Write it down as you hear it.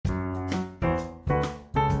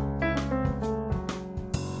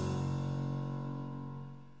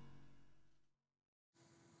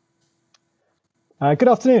Good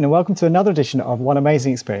afternoon and welcome to another edition of One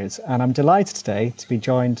Amazing Experience. And I'm delighted today to be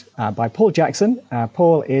joined by Paul Jackson.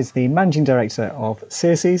 Paul is the Managing Director of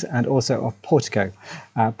Circes and also of Portico.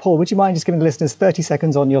 Paul, would you mind just giving the listeners 30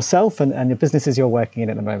 seconds on yourself and the businesses you're working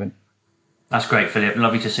in at the moment? That's great, Philip.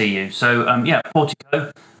 Lovely to see you. So,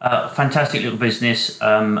 Portico, fantastic little business,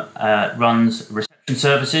 runs reception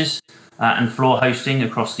services and floor hosting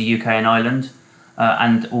across the UK and Ireland.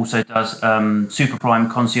 And also does super prime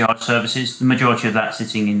concierge services, the majority of that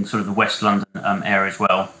sitting in sort of the West London area as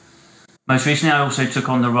well. Most recently, I also took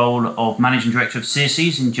on the role of Managing Director of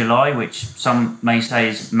Circes in July, which some may say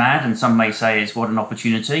is mad and some may say is what an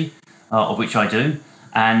opportunity, of which I do.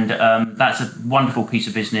 And that's a wonderful piece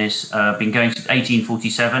of business, been going since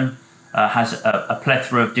 1847, has a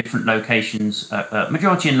plethora of different locations,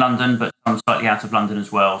 majority in London, but some slightly out of London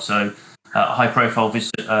as well. So high-profile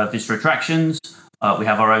visitor attractions. We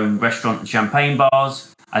have our own restaurant and champagne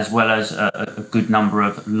bars, as well as a good number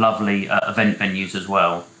of lovely event venues as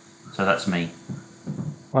well. So that's me.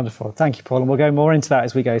 Wonderful. Thank you, Paul. And we'll go more into that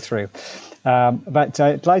as we go through. But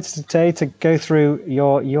I'd like today to go through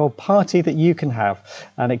your party that you can have.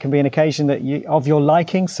 And it can be an occasion of your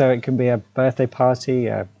liking. So it can be a birthday party,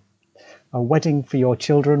 a wedding for your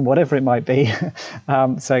children, whatever it might be.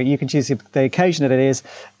 So you can choose the occasion that it is.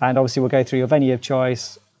 And obviously we'll go through your venue of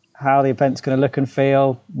choice, how the event's going to look and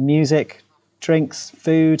feel, music, drinks,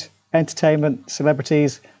 food, entertainment,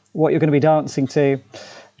 celebrities, what you're going to be dancing to,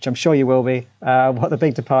 which I'm sure you will be, what the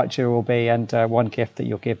big departure will be, and one gift that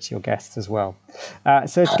you'll give to your guests as well.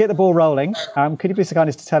 So to get the ball rolling, could you be so kind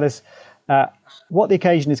as to tell us what the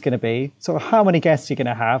occasion is going to be, sort of how many guests you're going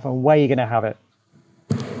to have and where you're going to have it?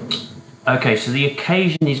 Okay, so the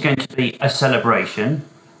occasion is going to be a celebration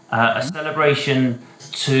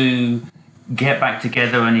to get back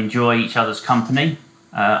together and enjoy each other's company.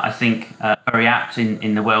 I think very apt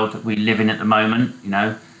in the world that we live in at the moment. You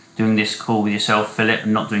know, doing this call with yourself, Philip,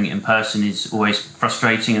 and not doing it in person is always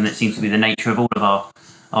frustrating, and it seems to be the nature of all of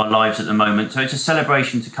our lives at the moment. So it's a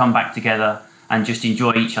celebration to come back together and just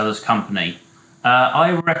enjoy each other's company.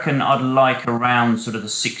 I reckon I'd like around sort of the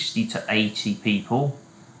 60 to 80 people,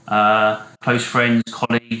 close friends,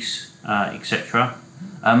 colleagues, etc.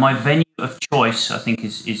 My venue of choice, I think,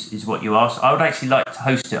 is what you asked. I would actually like to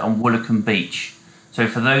host it on Woolacombe Beach. So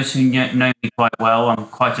for those who know me quite well, I'm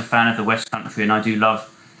quite a fan of the West Country and I do love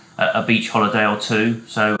a beach holiday or two.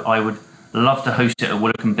 So I would love to host it at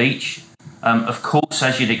Woolacombe Beach. Of course,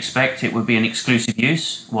 as you'd expect, it would be an exclusive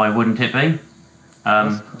use. Why wouldn't it be?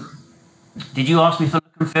 Did you ask me for look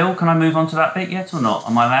and feel? Can I move on to that bit yet or not?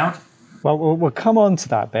 Am I allowed? Well, we'll come on to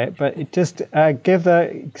that bit, but just give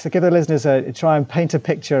the listeners try and paint a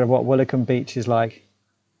picture of what Woolacombe Beach is like.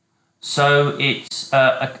 So it's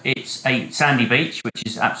a sandy beach, which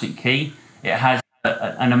is absolutely key. It has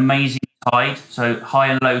an amazing tide. So high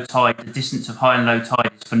and low tide, the distance of high and low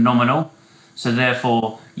tide is phenomenal. So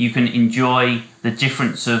therefore, you can enjoy the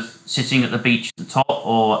difference of sitting at the beach at the top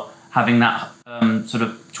or having that sort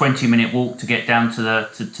of 20-minute walk to get down to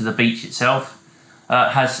the beach itself.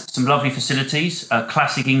 Has some lovely facilities,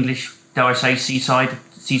 classic English, dare I say, seaside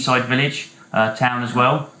village, town as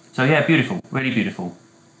well. So yeah, beautiful, really beautiful.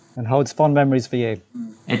 And holds fond memories for you.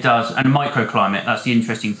 It does, and microclimate. That's the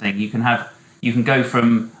interesting thing. You can go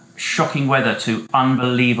from shocking weather to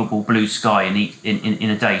unbelievable blue sky in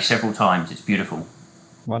a day, several times. It's beautiful.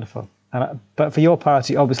 Wonderful. But for your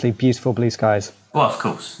party, obviously, beautiful blue skies. Well, of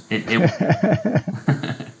course.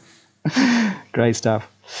 Great stuff.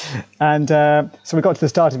 And so we got to the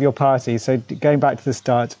start of your party. So going back to the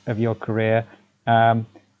start of your career, I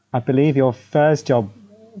believe your first job,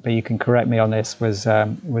 but you can correct me on this, was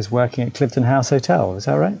working at Cliveden House Hotel. Is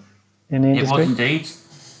that right? In the industry? It was indeed.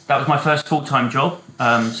 That was my first full-time job.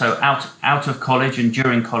 So out of college and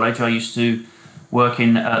during college, I used to work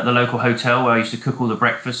in the local hotel where I used to cook all the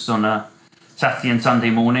breakfasts on a Saturday and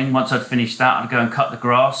Sunday morning. Once I'd finished that, I'd go and cut the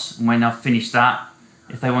grass. And when I finished that,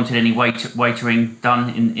 if they wanted any waitering done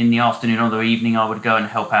in the afternoon or the evening, I would go and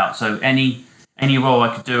help out. So any role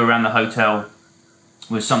I could do around the hotel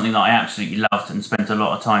was something that I absolutely loved and spent a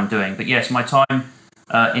lot of time doing. But yes, my time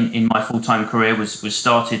in my full-time career was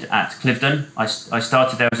started at Cliveden. I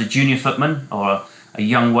started there as a junior footman or a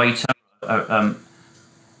young waiter,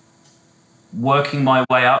 working my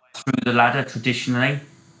way up through the ladder traditionally.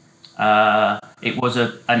 It was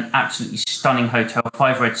an absolutely stunning hotel,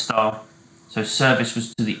 5 star. So service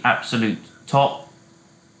was to the absolute top.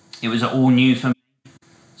 It was all new for me.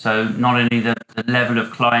 So not only the level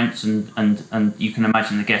of clients and you can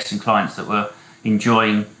imagine the guests and clients that were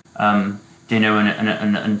enjoying dinner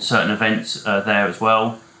and certain events there as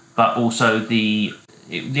well, but also the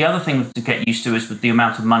the other thing to get used to is with the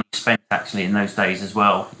amount of money spent actually in those days as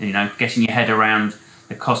well. You know, getting your head around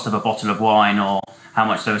the cost of a bottle of wine or how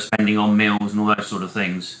much they were spending on meals and all those sort of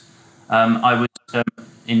things. I was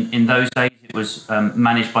in those days. It was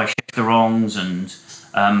managed by chef de rongs and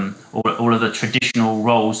all of the traditional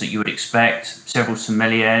roles that you would expect. Several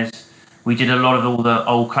sommeliers. We did a lot of all the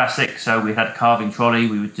old classics. So we had carving trolley.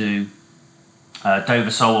 We would do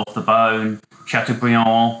Dover sole off the bone,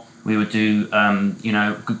 Chateaubriand. We would do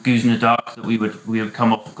Goose duck that we would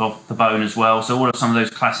come off the bone as well. So all of some of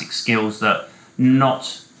those classic skills that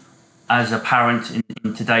not as apparent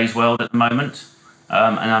in today's world at the moment.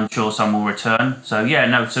 And I'm sure some will return. So yeah,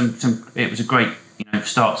 no, it was a great,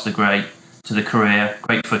 start to the career,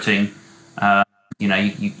 great footing.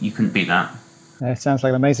 You couldn't beat that. It sounds like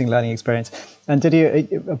an amazing learning experience. And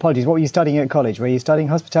apologies, what were you studying at college? Were you studying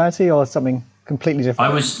hospitality or something completely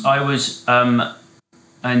different? I was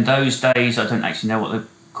in those days, I don't actually know what the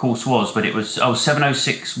course was, but it was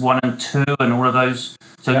 706 1 and 2 and all of those.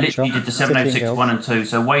 So literally did the 706 1 and 2.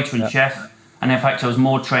 So waiter and chef. And in fact, I was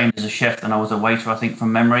more trained as a chef than I was a waiter, I think,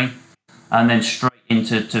 from memory. And then straight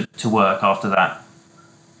into to work after that.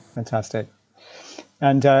 Fantastic.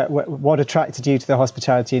 And what attracted you to the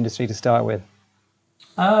hospitality industry to start with?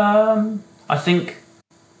 I think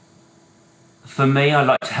for me, I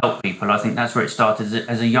like to help people. I think that's where it started.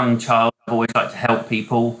 As a young child, I've always liked to help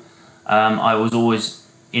people. I was always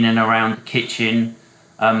in and around the kitchen.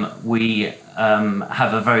 We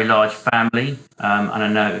have a very large family, and I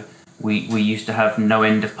know we used to have no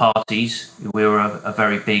end of parties. We were a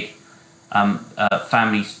very big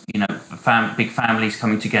families, big families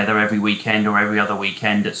coming together every weekend or every other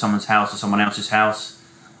weekend at someone's house or someone else's house.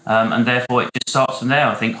 And therefore, it just starts from there.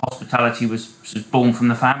 I think hospitality was born from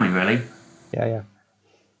the family, really. Yeah.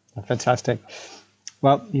 Fantastic.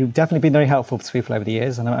 Well, you've definitely been very helpful to people over the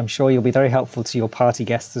years, and I'm sure you'll be very helpful to your party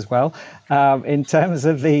guests as well. In terms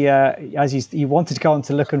of as you wanted to go on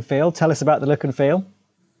to look and feel, tell us about the look and feel.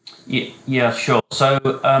 Yeah, sure. So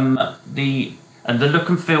the look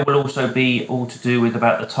and feel will also be all to do with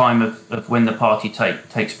about the time of when the party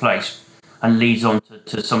takes place and leads on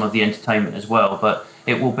to some of the entertainment as well. But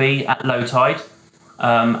it will be at low tide,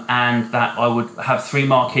 and that I would have 3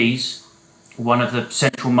 marquees. One of the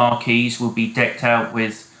central marquees will be decked out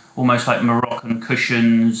with almost like Moroccan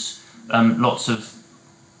cushions, lots of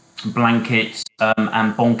blankets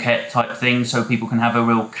and banquette type things, so people can have a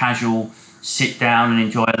real casual sit down and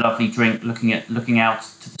enjoy a lovely drink looking out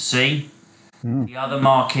to the sea. The other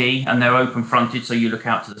marquee, and they're open fronted, so you look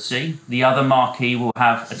out to the sea. The other marquee will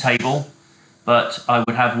have a table, but I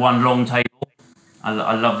would have one long table.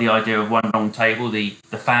 I love the idea of one long table, the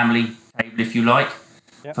family table, if you like,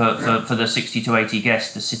 for the 60 to 80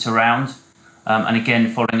 guests to sit around, and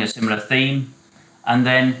again following a similar theme. And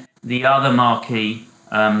then the other marquee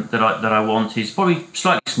that I want is probably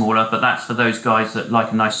slightly smaller, but that's for those guys that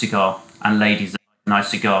like a nice cigar and ladies that like a nice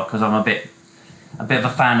cigar, because I'm a bit of a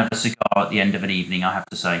fan of a cigar at the end of an evening, I have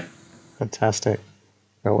to say. Fantastic.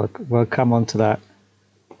 Well, we'll come on to that.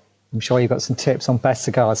 I'm sure you've got some tips on best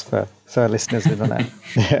cigars for listeners in the net.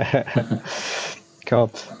 Cool.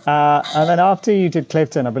 And then after you did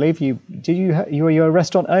Clifton, I believe you were a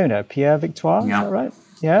restaurant owner, Pierre Victoire, yeah. Is that right?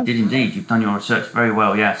 Yeah. I did indeed. You've done your research very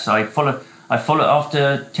well. Yes, I followed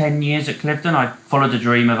after 10 years at Clifton. I followed the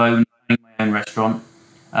dream of owning my own restaurant,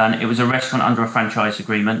 and it was a restaurant under a franchise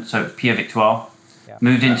agreement. So it was Pierre Victoire. Yeah.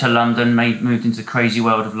 Moved into London. Moved into the crazy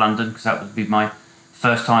world of London, because that would be my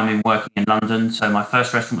first time in working in London. So my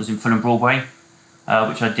first restaurant was in Fulham Broadway,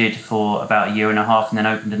 which I did for about a year and a half, and then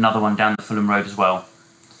opened another one down the Fulham Road as well.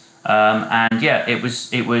 And yeah, it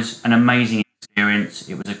was an amazing experience.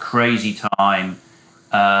 It was a crazy time.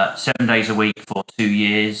 7 days a week for 2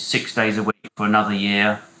 years, 6 days a week for another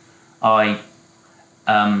year. I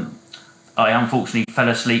unfortunately fell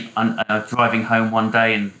asleep driving home one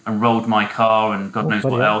day and rolled my car and God knows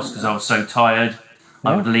what else, because I was so tired.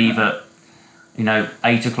 Yeah. I would leave at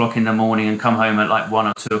 8 o'clock in the morning and come home at like 1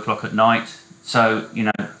 or 2 o'clock at night. So,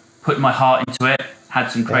 put my heart into it, had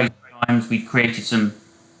some crazy times. We created some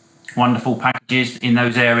wonderful packages in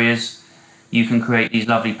those areas. You can create these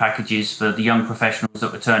lovely packages for the young professionals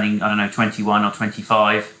that were turning, 21 or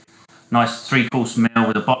 25. Nice 3-course meal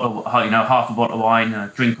with a bottle, half a bottle of wine,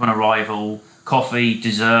 a drink on arrival, coffee,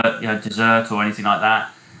 dessert or anything like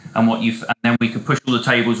that. And then we could push all the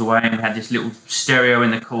tables away, and we had this little stereo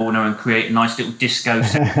in the corner and create a nice little disco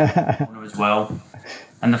set in the corner as well.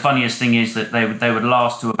 And the funniest thing is that they would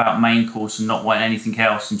last to about main course and not want anything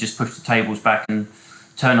else, and just push the tables back and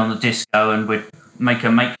turn on the disco, and we'd make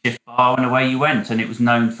a makeshift bar, and away you went. And it was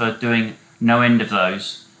known for doing no end of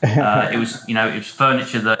those. It was, it was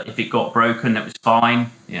furniture that if it got broken, it was fine.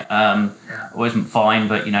 Yeah, it wasn't fine,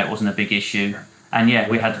 but it wasn't a big issue. And yeah,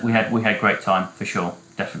 we had great time for sure,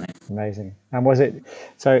 definitely. Amazing. And was it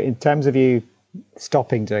so? In terms of you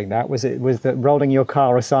stopping doing that, was the rolling your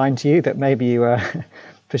car a sign to you that maybe you were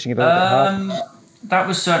pushing it a little bit hard? That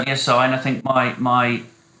was certainly a sign. I think my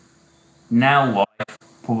now wife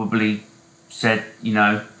probably said,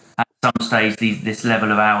 at some stage this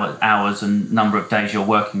level of hours and number of days you're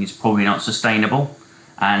working is probably not sustainable,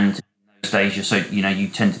 and in those days you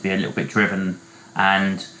tend to be a little bit driven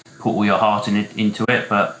and put all your heart into it.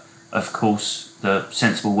 But of course, the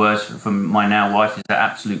sensible words from my now wife is the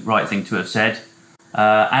absolute right thing to have said.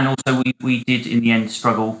 And also, we did in the end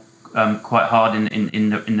struggle quite hard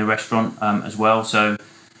in the restaurant as well. So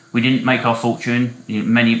we didn't make our fortune.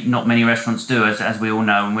 Not many restaurants do, as we all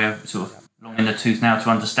know, and we're sort of long in the tooth now to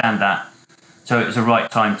understand that. So it was the right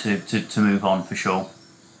time to move on for sure.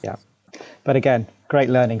 Yeah, but again, great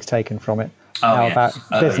learnings taken from it. Yes.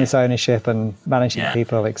 About business ownership and managing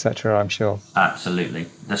people, etc. I'm sure. Absolutely,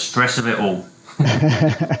 the stress of it all.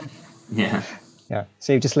 Yeah. Yeah.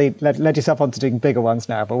 So you've just led yourself on to doing bigger ones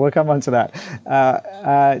now, but we'll come on to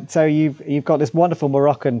that. So you've got this wonderful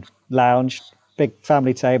Moroccan lounge, big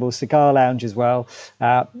family table, cigar lounge as well.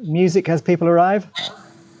 Music as people arrive.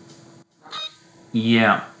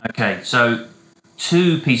 Yeah. Okay. So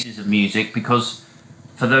 2 pieces of music, because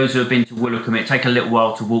for those who have been to Woolacombe, it take a little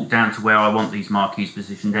while to walk down to where I want these marquees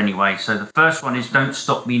positioned anyway. So the first one is "Don't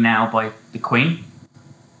Stop Me Now" by the Queen.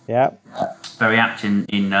 Yeah. Very apt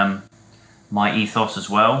in my ethos as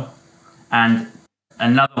well. And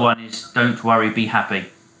another one is "Don't Worry, Be Happy"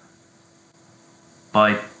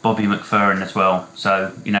 by Bobby McFerrin as well.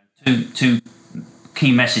 So, two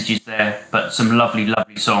key messages there, but some lovely,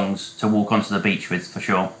 lovely songs to walk onto the beach with for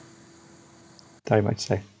sure. Very much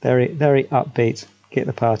so. Very, very upbeat. Get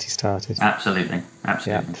the party started. Absolutely.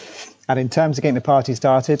 Yeah. And in terms of getting the party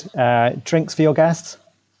started, drinks for your guests?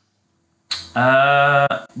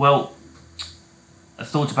 Well, I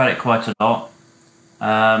thought about it quite a lot.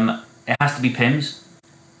 It has to be Pimm's.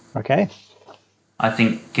 Okay. I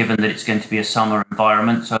think, given that it's going to be a summer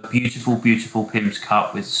environment, so a beautiful, beautiful Pimm's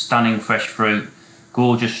cup with stunning fresh fruit,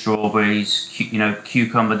 gorgeous strawberries,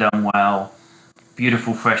 cucumber done well,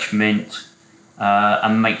 beautiful fresh mint,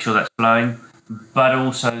 and make sure that's flowing. But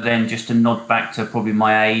also then just to nod back to probably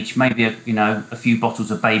my age, maybe a few bottles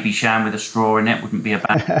of Baby Sham with a straw in it wouldn't be a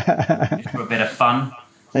bad just for a bit of fun.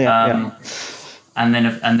 Yeah. And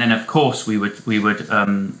then of course we would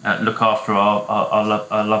look after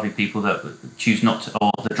our lovely people that choose not to,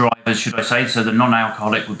 or the drivers, should I say. So the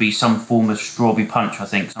non-alcoholic would be some form of strawberry punch, I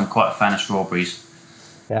think. So I'm quite a fan of strawberries.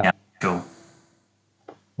 Yeah, sure.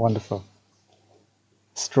 Wonderful.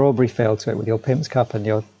 Strawberry feel to it with your Pimm's cup and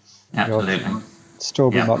your strawberry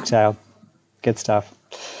mocktail. Good stuff.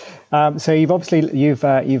 So you've obviously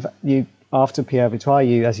after Pierre Vitoire,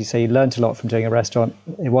 you, as you say, you learned a lot from doing a restaurant.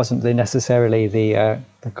 It wasn't necessarily the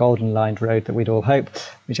golden lined road that we'd all hope,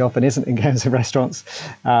 which often isn't in terms of restaurants.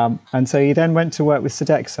 And so you then went to work with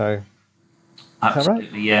Sodexo.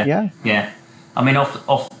 Absolutely, right? Yeah. I mean,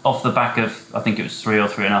 off the back of, I think it was 3 or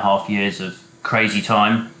 3.5 years of crazy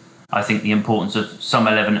time, I think the importance of some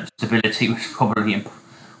element of stability was probably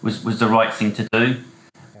was the right thing to do.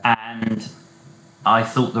 And I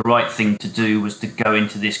thought the right thing to do was to go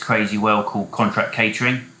into this crazy world called contract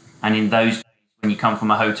catering. And in those days, when you come from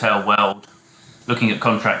a hotel world, looking at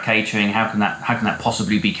contract catering, how can that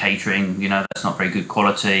possibly be catering? That's not very good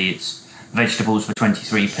quality. It's vegetables for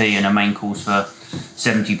 23p and a main course for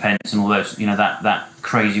 70 pence, and all those, that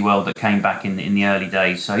crazy world that came back in the early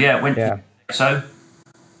days. So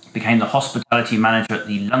became the hospitality manager at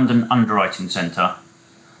the London Underwriting Centre.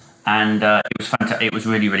 And it was fantastic. It was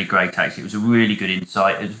really, really great, actually. It was a really good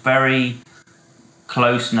insight. It was very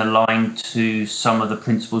close and aligned to some of the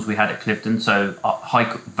principles we had at Clifton. So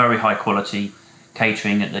very high quality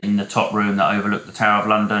catering in the top room that overlooked the Tower of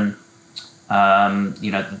London.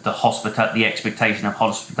 The expectation of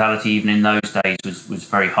hospitality, even in those days, was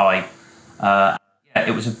very high.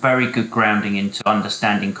 It was a very good grounding into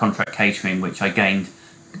understanding contract catering, which I gained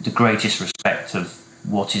the greatest respect of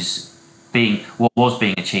what was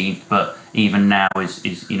being achieved, but even now is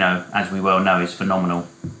as we well know, is phenomenal.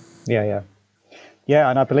 Yeah.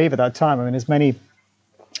 And I believe at that time, I mean, there's many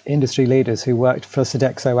industry leaders who worked for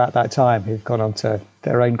Sodexo at that time who've gone on to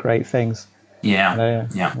their own great things. Yeah.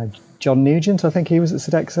 John Nugent, I think he was at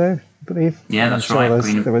Sodexo, I believe. Yeah, that's right.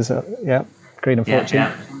 There was Green and Fortune.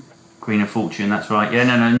 Yeah. Green and Fortune, that's right. Yeah,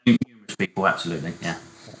 no, numerous people, absolutely. Yeah.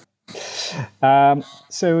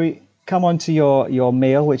 So come on to your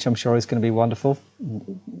meal, which I'm sure is going to be wonderful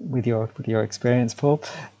with your experience, Paul.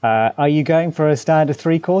 Are you going for a standard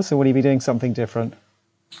 3-course, or will you be doing something different?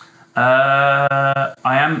 I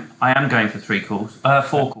am going for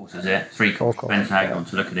 4 courses. Yeah, 3 courses. Depends on how you want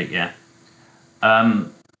to look at it. Yeah.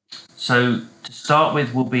 So to start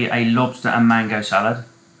with, will be a lobster and mango salad.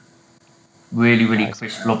 Really, really nice.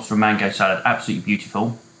 Crisp lobster and mango salad. Absolutely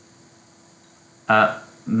beautiful.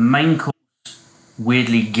 Main course,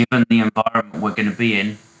 weirdly, given the environment we're going to be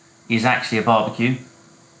in, is actually a barbecue.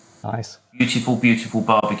 Nice. Beautiful, beautiful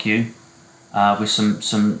barbecue with some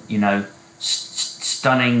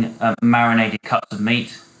stunning marinated cuts of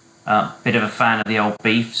meat. Bit of a fan of the old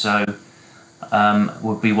beef, so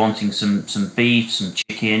we'll be wanting some beef, some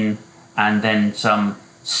chicken, and then some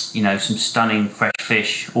stunning fresh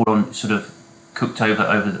fish, all on sort of cooked over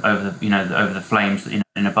the flames in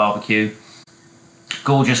a barbecue.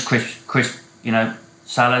 Gorgeous crisp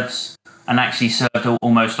salads, and actually served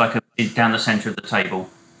almost like down the centre of the table.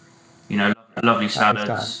 Lovely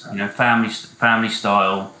salads, family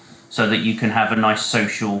style, so that you can have a nice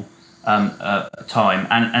social time,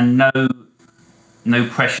 and no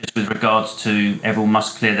pressures with regards to everyone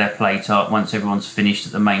must clear their plate up once everyone's finished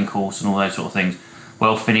at the main course and all those sort of things.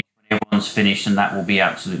 Well finished when everyone's finished, and that will be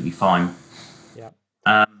absolutely fine. Yeah.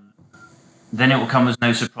 Then it will come as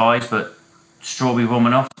no surprise, but strawberry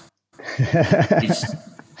Romanoff.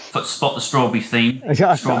 Spot the strawberry theme. I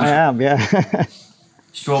am, yeah.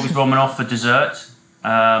 Strawberries Romanoff for dessert,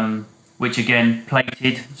 which again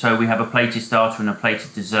plated. So we have a plated starter and a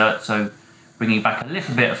plated dessert. So bringing back a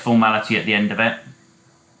little bit of formality at the end of it.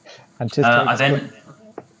 And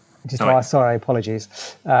sorry, apologies.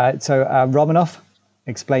 So Romanoff,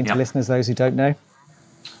 explain to listeners, those who don't know.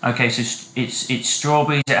 Okay, so it's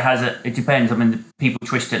strawberries. It depends. I mean, people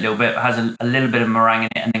twist it a little bit. It has a little bit of meringue in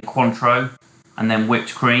it, and then Cointreau, and then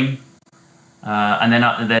whipped cream, and then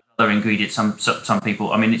there's other ingredients. Some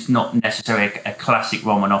people. I mean, it's not necessarily a classic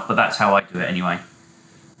Romanoff, but that's how I do it anyway.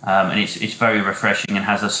 And it's very refreshing and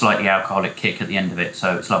has a slightly alcoholic kick at the end of it,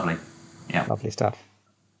 so it's lovely. Yeah, lovely stuff.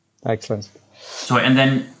 Excellent. So, and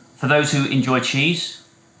then for those who enjoy cheese,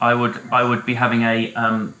 I would be having a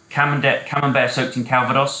camembert soaked in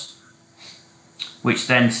Calvados, which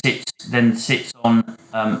then sits on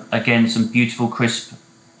again some beautiful crisp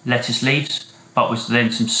lettuce leaves, but with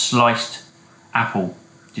then some sliced apple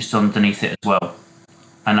just underneath it as well.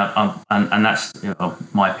 And that's,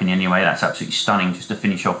 my opinion anyway, that's absolutely stunning just to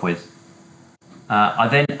finish off with. I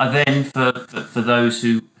then for those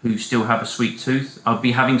who still have a sweet tooth, I'll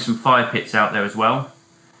be having some fire pits out there as well.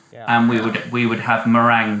 Yeah. And we would have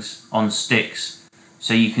meringues on sticks,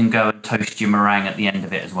 so you can go and toast your meringue at the end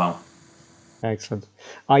of it as well. Excellent.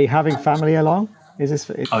 Are you having family along? Is this?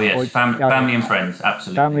 Yes, family and friends,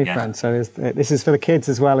 absolutely. Family and friends. So this is for the kids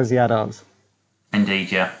as well as the adults.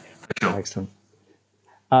 Indeed, yeah, for sure. Excellent.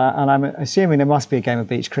 And I'm assuming there must be a game of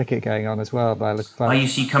beach cricket going on as well. You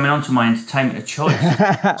see coming on to my entertainment of choice.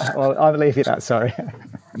 Well, I'll leave you that. Sorry.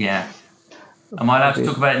 Yeah. Am I allowed to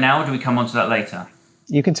talk about it now, or do we come on to that later?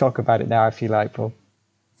 You can talk about it now if you like, Paul.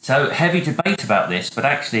 So, heavy debate about this, but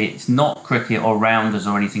actually it's not cricket or rounders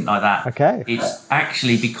or anything like that. Okay. It's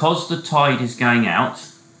actually because the tide is going out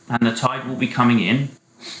and the tide will be coming in,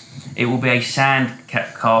 it will be a sand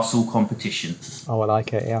castle competition. Oh, I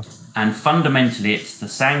like it, yeah. And fundamentally, it's the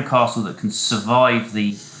sand castle that can survive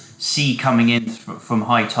the sea coming in from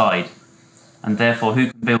high tide. And therefore,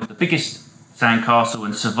 who can build the biggest sand castle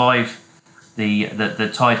and survive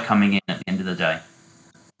the tide coming in at the end of the day.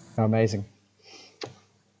 Amazing.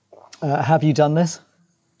 Have you done this?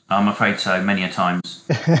 I'm afraid so, many a times.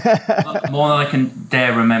 More than I can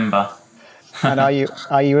dare remember. And are you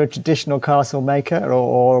a traditional castle maker,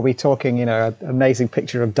 or are we talking, an amazing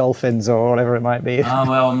picture of dolphins or whatever it might be? Oh,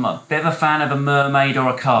 well, I'm a bit of a fan of a mermaid or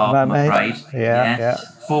a car, I'm afraid. Yeah.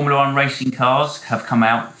 Formula One racing cars have come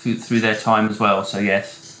out through their time as well, so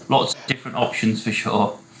yes, lots of different options for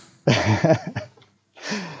sure.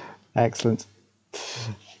 Excellent.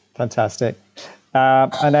 Fantastic.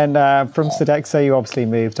 And then from Sodexo, you obviously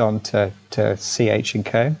moved on to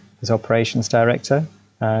CH&Co as operations director,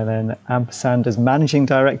 and then Ampersand as managing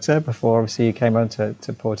director before obviously you came on to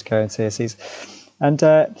Portico and CSCs. And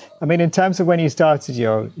I mean, in terms of when you started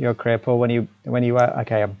your career, Paul, when you were,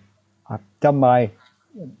 okay, I've done my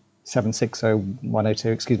 760-102,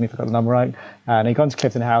 excuse me if I got the number right, and you've gone to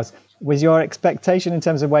Clifton House. Was your expectation in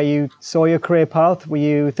terms of where you saw your career path? Were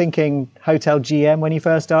you thinking hotel GM when you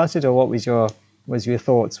first started, or what was your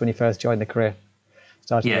thoughts when you first joined the career?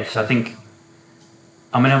 Yes, I think.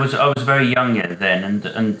 I mean, I was very young yet then,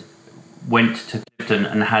 and went to Clifton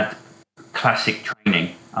and had classic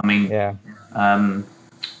training. I mean,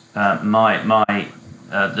 the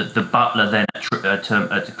butler then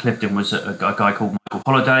at Clifton was a guy called Michael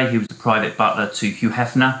Holliday. He was the private butler to Hugh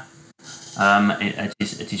Hefner at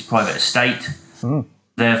his private estate.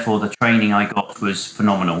 Therefore, the training I got was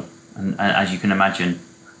phenomenal, and as you can imagine.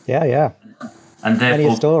 Yeah. And therefore,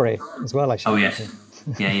 many a story as well, I should. Oh yes,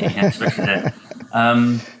 yeah, especially there.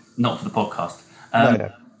 Not for the podcast.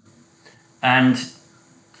 No. And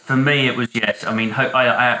for me, it was yes. I mean, I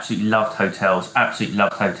absolutely loved hotels. Absolutely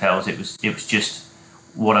loved hotels. It was just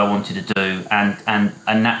what I wanted to do, and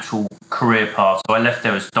a natural career path. So I left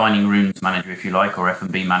there as dining rooms manager, if you like, or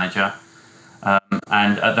F&B manager.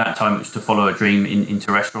 And at that time, it was to follow a dream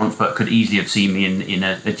into restaurants, but could easily have seen me in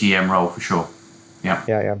a GM role for sure. Yeah.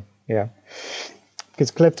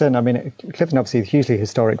 Because Clifton obviously is a hugely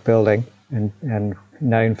historic building and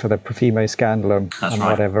known for the Profumo scandal and right.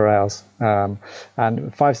 Whatever else. And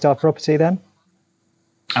 5-star property then?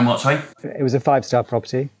 And what, sorry? It was a 5-star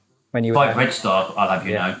property when you were 5 Red Star, I'll have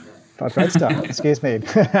you know. 5 Red Star, excuse me.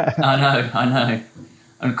 I know.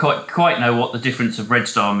 And quite know what the difference of Red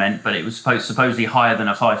Star meant, but it was supposedly higher than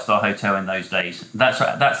a 5-star hotel in those days. That's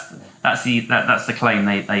the claim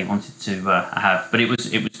they wanted to have. But it was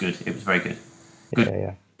good. It was very good. Good,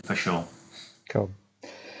 yeah. For sure. Cool.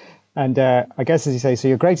 And I guess, as you say, so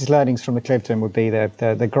your greatest learnings from the Clifton would be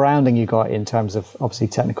the grounding you got in terms of obviously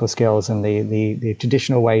technical skills and the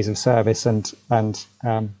traditional ways of service and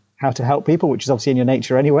how to help people, which is obviously in your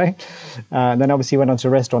nature anyway. And then obviously you went on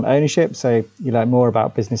to restaurant ownership, so you learned more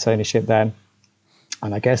about business ownership then.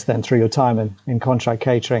 And I guess then through your time in contract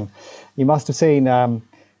catering, you must have seen a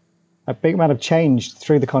big amount of change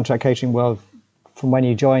through the contract catering world from when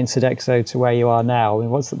you joined Sodexo to where you are now. I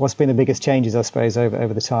mean, what's been the biggest changes, I suppose,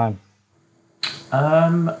 over the time?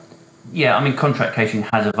 Contract catering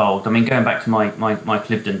has evolved. I mean, going back to my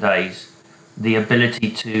Clifton days, the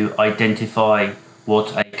ability to identify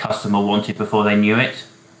what a customer wanted before they knew it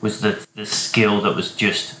was the skill that was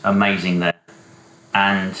just amazing there.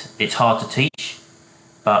 And it's hard to teach,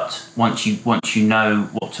 but once you know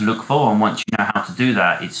what to look for and once you know how to do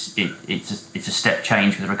that, it's a step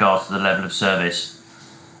change with regards to the level of service.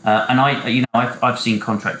 And I've seen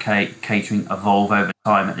contract catering evolve over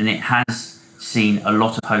time, and it has seen a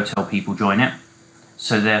lot of hotel people join it.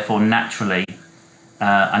 So therefore, naturally,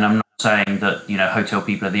 and I'm not saying that hotel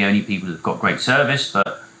people are the only people that've got great service,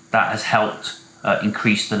 but that has helped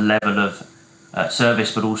increase the level of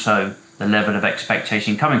service, but also the level of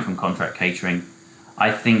expectation coming from contract catering.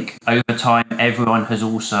 I think over time, everyone has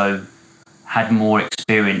also had more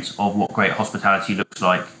experience of what great hospitality looks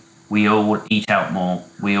like. We all eat out more.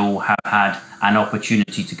 We all have had an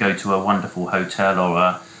opportunity to go to a wonderful hotel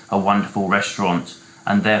or a wonderful restaurant,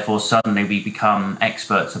 and therefore suddenly we become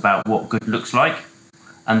experts about what good looks like.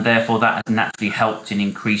 And therefore that has naturally helped in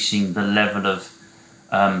increasing the level of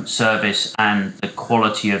service and the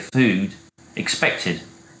quality of food expected.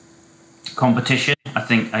 Competition, I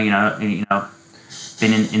think,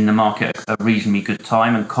 been in the market a reasonably good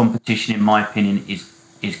time, and competition, in my opinion,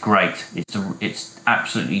 is great. It's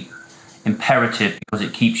absolutely imperative because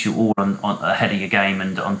it keeps you all on ahead of your game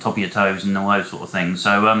and on top of your toes and all those sort of things.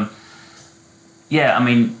 So,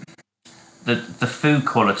 the food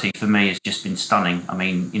quality for me has just been stunning. I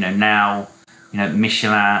mean, now,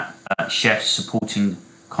 Michelin chefs supporting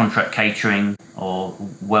contract catering, or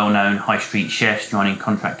well-known high street chefs joining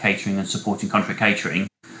contract catering and supporting contract catering,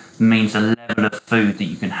 means the level of food that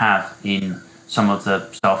you can have in some of the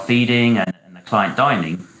staff feeding and the client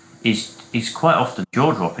dining is quite often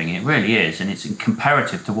jaw-dropping. It really is, and it's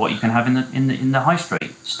comparative to what you can have in the high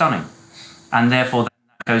street. Stunning, and therefore that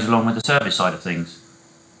goes along with the service side of things.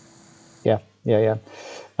 Yeah.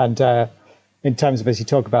 And in terms of, as you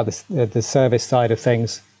talk about the service side of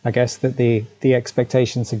things, I guess that the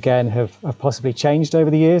expectations again have possibly changed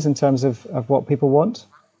over the years in terms of what people want.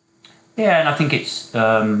 Yeah, and I think it's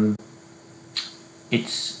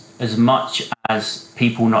as much as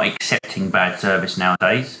people not accepting bad service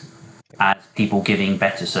nowadays as people giving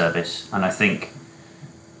better service. And I think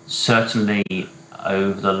certainly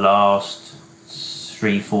over the last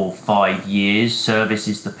 3, 4, 5 years, service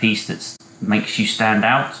is the piece that makes you stand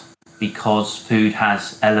out, because food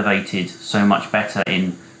has elevated so much better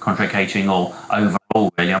in contract catering, or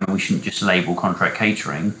overall really. I mean, we shouldn't just label contract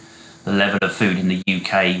catering. The level of food in the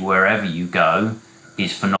UK, wherever you go,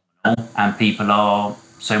 is phenomenal, and people are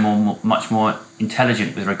much more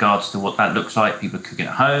intelligent with regards to what that looks like. People are cooking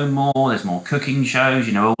at home more, there's more cooking shows,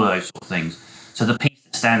 all those sort of things. So the piece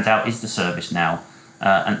that stands out is the service now,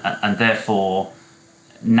 and therefore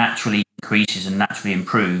naturally increases and naturally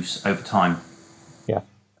improves over time. Yeah,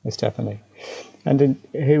 most definitely. And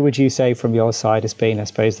who would you say from your side has been, I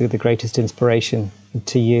suppose, the greatest inspiration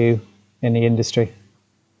to you in the industry?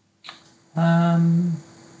 I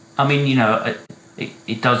mean,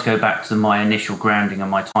 it does go back to my initial grounding and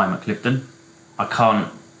my time at Clifton. I can't,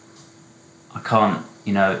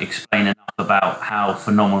 explain enough about how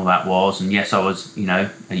phenomenal that was. And yes, I was, a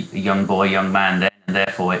young boy, young man then, and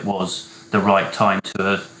therefore it was the right time to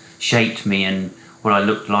have shaped me and what I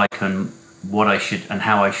looked like and what I should and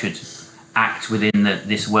how I should act within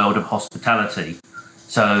this world of hospitality.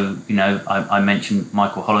 So, I mentioned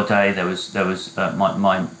Michael Holliday. There was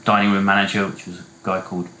my dining room manager, which was a guy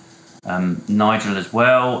called Nigel as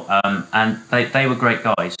well, and they were great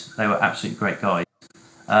guys. They were absolutely great guys.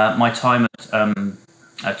 My time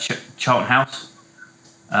at Charlton House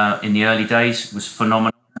in the early days was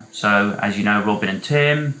phenomenal. So, as you know, Robin and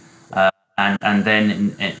Tim, and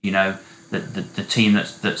then the team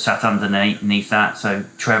that sat underneath that. So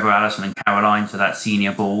Trevor, Alison, and Caroline. So that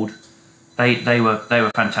senior board. They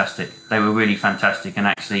were fantastic. They were really fantastic and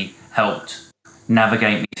actually helped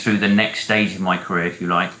navigate me through the next stage of my career, if you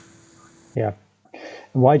like. Yeah.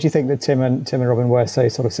 Why do you think that Tim and Robin were so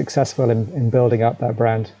sort of successful in building up that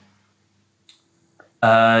brand?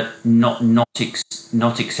 Not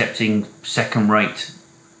accepting second-rate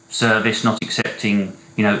service, not accepting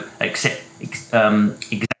exacting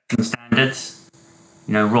standards.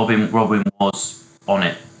 Robin was on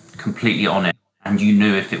it, completely on it, and you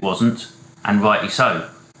knew if it wasn't, and rightly so.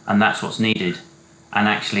 And that's what's needed, and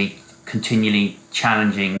actually continually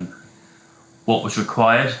challenging what was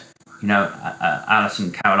required.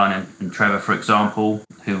 Alison, Caroline, and Trevor, for example,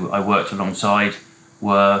 who I worked alongside,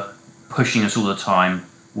 were pushing us all the time,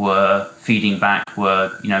 were feeding back,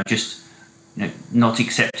 were not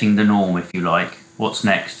accepting the norm, if you like. What's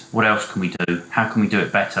next? What else can we do? How can we do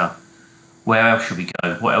it better? Where else should we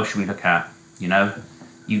go? What else should we look at?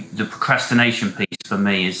 The procrastination piece for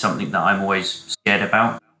me is something that I'm always scared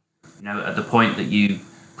about. At the point that you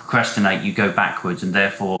procrastinate, you go backwards, and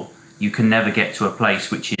therefore you can never get to a place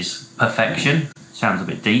which is perfection. Sounds a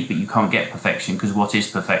bit deep, but you can't get perfection, because what is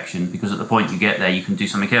perfection? Because at the point you get there, you can do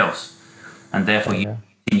something else, and therefore you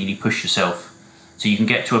continually push yourself. So you can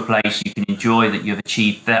get to a place, you can enjoy that you've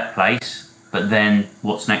achieved that place, but then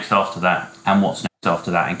what's next after that, and what's next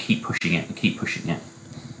after that, and keep pushing it and keep pushing it.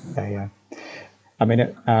 Yeah. I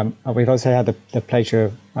mean, we've also had the pleasure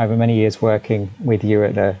of over many years working with you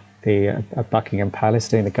at at Buckingham Palace,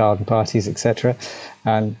 doing the garden parties, etc.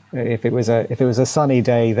 And if it was a sunny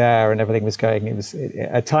day there and everything was going,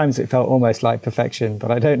 at times it felt almost like perfection.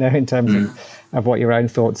 But I don't know in terms of what your own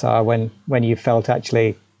thoughts are when you felt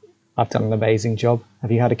actually, I've done an amazing job.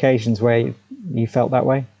 Have you had occasions where you felt that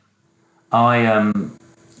way?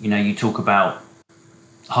 You talk about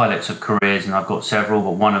highlights of careers, and I've got several,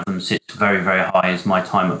 but one of them sits very, very high, is my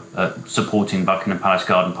time at supporting Buckingham Palace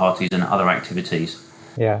garden parties and other activities.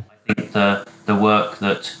 Yeah. I think the work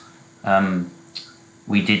that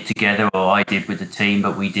we did together, or I did with the team,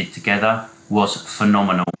 but we did together, was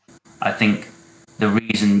phenomenal. I think the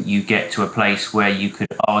reason you get to a place where you could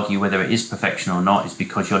argue whether it is perfection or not is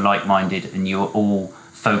because you're like-minded and you're all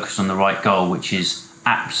focused on the right goal, which is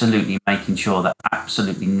absolutely making sure that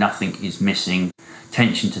absolutely nothing is missing,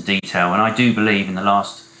 attention to detail. And I do believe in the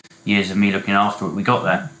last years of me looking after it, we got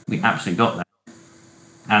there. We absolutely got there.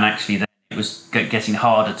 And actually then it was getting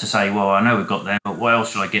harder to say, well, I know we got there, but what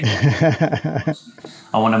else should I get?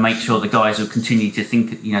 I want to make sure the guys will continue to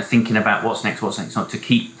think, thinking about what's next, not to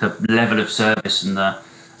keep the level of service and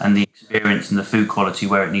the experience and the food quality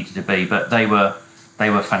where it needed to be. But they were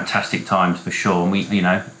fantastic times for sure. And we, you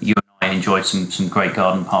and I enjoyed some great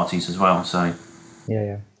garden parties as well. So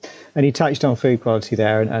yeah. And you touched on food quality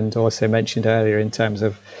there, and also mentioned earlier in terms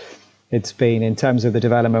of the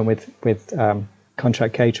development with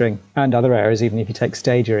contract catering and other areas, even if you take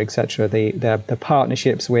Stadia, etc., the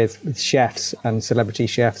partnerships with chefs and celebrity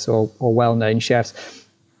chefs or well-known chefs.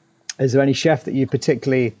 Is there any chef that you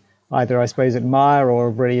particularly either, I suppose, admire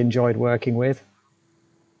or really enjoyed working with?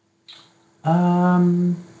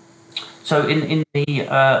 So in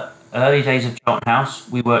the early days of Charlton House,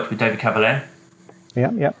 we worked with David Cavalier.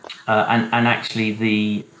 Yeah. And actually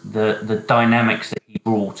the dynamics that he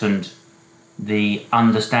brought and the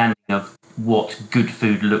understanding of what good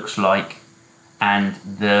food looks like and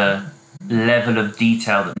the level of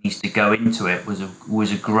detail that needs to go into it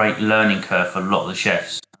was a great learning curve for a lot of the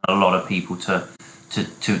chefs, a lot of people to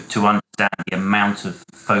understand the amount of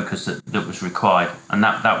focus that was required, and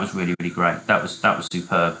that was really, really great. That was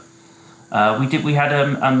superb. We had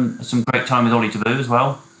some great time with Ollie Taboo as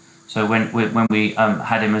well. So when we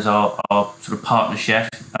had him as our sort of partner chef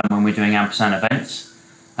when we're doing ampersand events,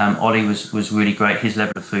 Ollie was really great. His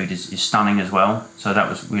level of food is stunning as well. So that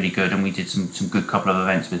was really good. And we did some good couple of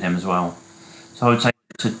events with him as well. So I would say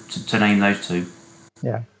to name those two.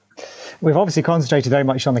 Yeah. We've obviously concentrated very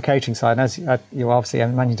much on the catering side. And as you're obviously a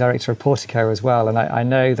managing director of Portico as well. And I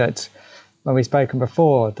know that when we've spoken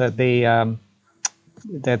before, that the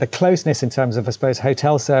closeness in terms of, I suppose,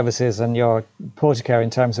 hotel services and your Portico in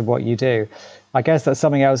terms of what you do, I guess that's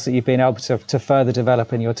something else that you've been able to further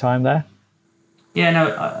develop in your time there. Yeah,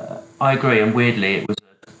 no, I agree. And weirdly, it was,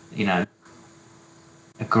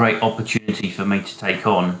 a great opportunity for me to take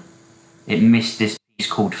on. It missed this piece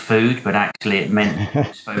called food, but actually it meant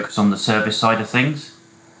to focus on the service side of things.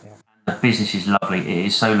 Yeah. The business is lovely. It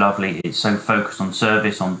is so lovely. It's so focused on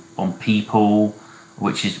service, on people,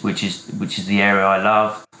 which is the area I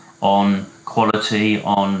love, on quality,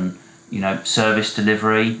 on service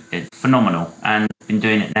delivery. It's phenomenal, and I've been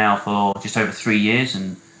doing it now for just over 3 years,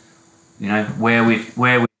 and where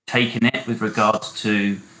we've taken it with regards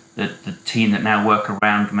to the team that now work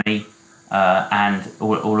around me, and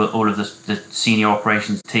all of the senior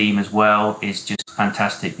operations team as well is just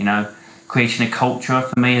fantastic. Creating a culture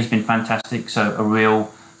for me has been fantastic. So a real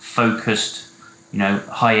focused,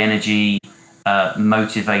 high energy,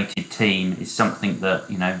 motivated team is something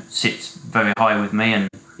that sits very high with me, and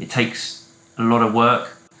it takes a lot of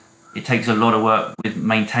work. It takes a lot of work with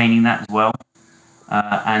maintaining that as well.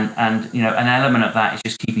 And an element of that is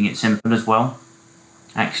just keeping it simple as well.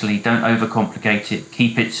 Actually, don't overcomplicate it.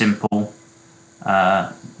 Keep it simple.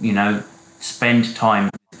 Spend time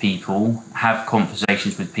with people, have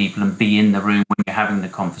conversations with people, and be in the room when you're having the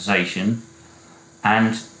conversation,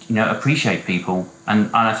 and appreciate people. And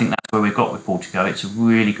I think that's where we've got with Portico. It's a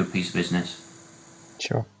really good piece of business.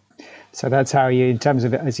 Sure. So that's how you, in terms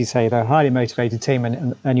of, as you say, the highly motivated team,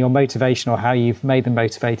 and your motivation, or how you've made them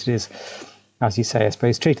motivated, is, as you say, I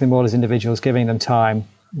suppose, treating them all as individuals, giving them time,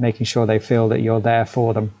 making sure they feel that you're there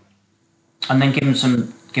for them, and then giving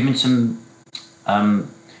some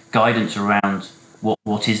guidance around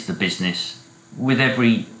what is the business. With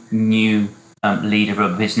every new leader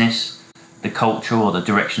of a business, the culture or the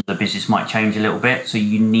direction of the business might change a little bit. So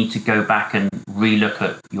you need to go back and relook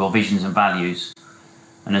at your visions and values.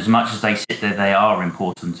 And as much as they sit there, they are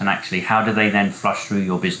important. And actually, how do they then flush through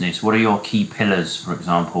your business? What are your key pillars, for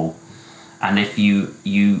example? And if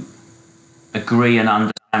you agree and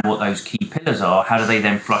understand what those key pillars are, how do they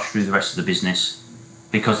then flush through the rest of the business?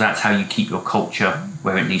 Because that's how you keep your culture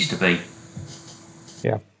where it needs to be.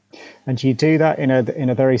 Yeah. And do you do that in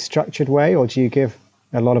a very structured way, or do you give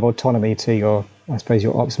a lot of autonomy to your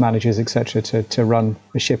ops managers, etc., to run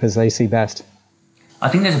the ship as they see best? I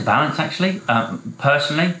think there's a balance, actually.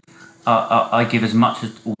 Personally, I give as much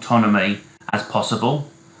autonomy as possible,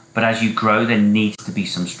 but as you grow, there needs to be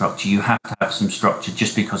some structure. You have to have some structure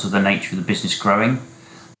just because of the nature of the business growing.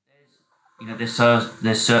 There's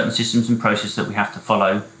certain systems and processes that we have to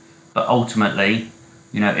follow, but ultimately,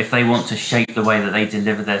 if they want to shape the way that they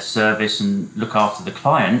deliver their service and look after the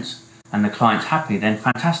client, and the client's happy, then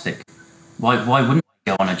fantastic. Why wouldn't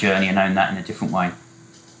we go on a journey and own that in a different way?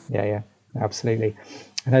 Yeah, absolutely.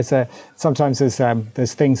 And sometimes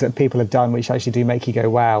there's things that people have done which actually do make you go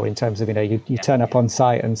wow, in terms of you turn up on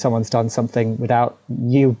site and someone's done something without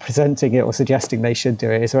you presenting it or suggesting they should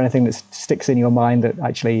do it. Is there anything that sticks in your mind that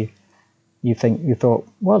actually you thought,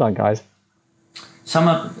 well done, guys? Some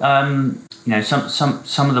of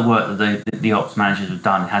some of the work that the ops managers have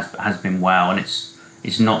done has been wow, and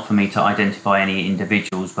it's not for me to identify any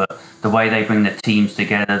individuals, but the way they bring the teams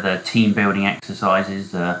together, the team building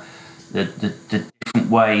exercises, the different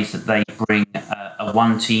ways that they bring a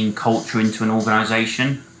one team culture into an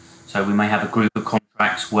organisation. So we may have a group of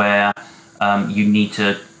contracts where you need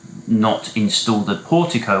to not install the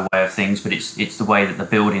Portico way of things, but it's the way that the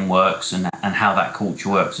building works and how that culture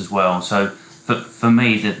works as well. So for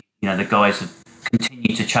me, the guys have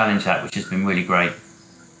continued to challenge that, which has been really great.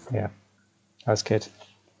 Yeah, that's good.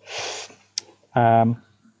 And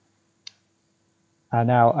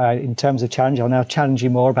now, in terms of challenge, I'll now challenge you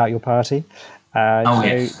more about your party.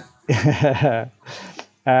 Yes.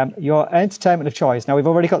 Your entertainment of choice. Now, we've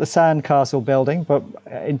already got the Sandcastle building, but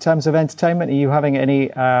in terms of entertainment, are you having any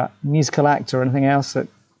musical act or anything else, that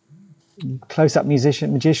close-up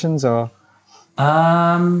magicians, or?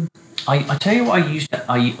 I tell you what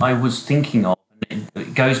I was thinking of, and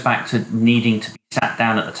it goes back to needing to be sat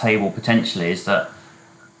down at the table potentially, is that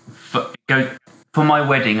for my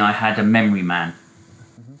wedding I had a memory man,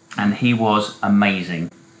 and he was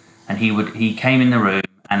amazing, and he came in the room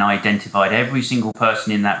and identified every single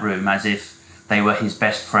person in that room as if they were his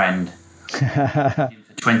best friend for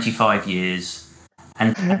 25 years,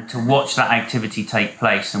 and to watch that activity take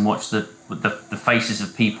place and watch the faces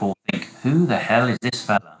of people think, who the hell is this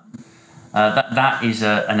fella? That is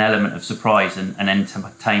an element of surprise and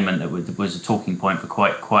entertainment that was a talking point for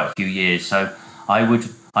quite a few years. So I would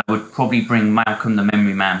probably bring Malcolm the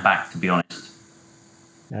Memory Man back, to be honest.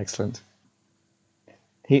 Excellent.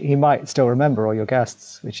 He might still remember all your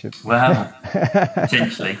guests, which is well,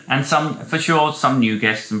 potentially, and some new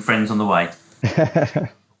guests and friends on the way.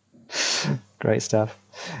 Great stuff.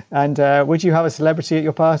 And would you have a celebrity at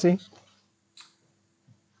your party?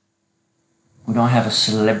 Would I have a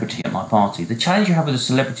celebrity at my party? The challenge you have with a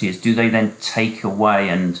celebrity is, do they then take away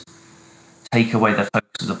the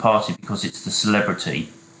focus of the party because it's the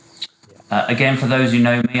celebrity? Again, for those who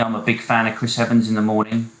know me, I'm a big fan of Chris Evans in the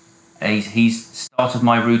morning. He's started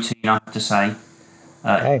my routine, I have to say. In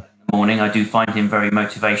the morning, I do find him very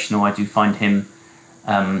motivational. I do find him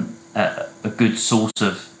a good source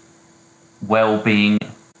of well-being,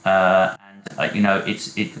 and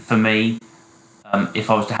for me. If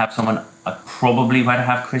I was to have someone, I probably would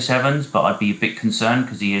have Chris Evans, but I'd be a bit concerned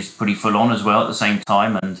because he is pretty full on as well at the same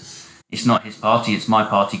time, and it's not his party; it's my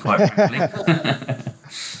party, quite frankly.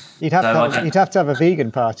 You'd have to have a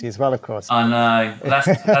vegan party as well, of course. I know.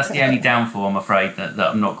 That's the only downfall, I'm afraid, that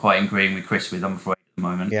I'm not quite agreeing with Chris with, I'm afraid, at the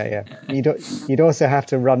moment. Yeah. You'd also have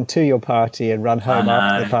to run to your party and run home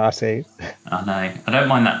after the party. I know. I don't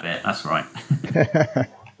mind that bit. That's right.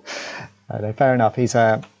 No, fair enough. He's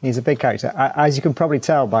a big character. As you can probably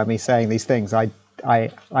tell by me saying these things, I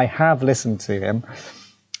have listened to him.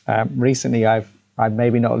 Recently, I've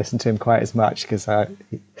maybe not listened to him quite as much because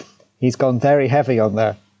he's gone very heavy on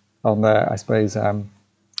the I suppose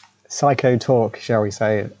psycho talk, shall we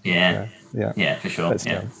say? Yeah, for sure.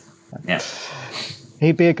 Yeah.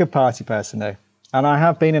 He'd be a good party person, though. And I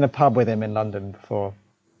have been in a pub with him in London before.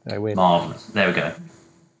 Marvellous. There we go.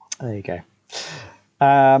 There you go.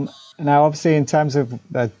 Now, obviously, in terms of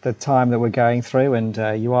the time that we're going through, and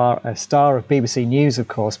you are a star of BBC News, of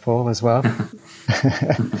course, Paul, as well.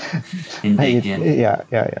 Indeed, yeah.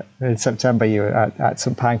 In September, you were at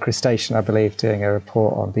St Pancras Station, I believe, doing a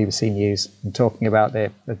report on BBC News and talking about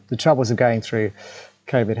the troubles of going through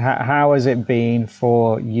COVID. How has it been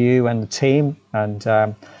for you and the team? And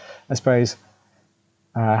I suppose,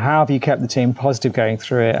 how have you kept the team positive going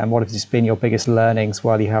through it? And what have just been your biggest learnings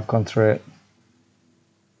while you have gone through it?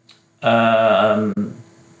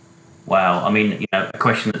 Wow. I mean, a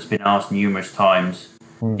question that's been asked numerous times.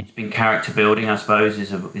 It's been character building, I suppose,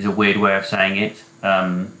 is a weird way of saying it.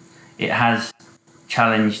 It has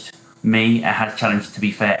challenged me. It has challenged, to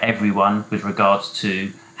be fair, everyone with regards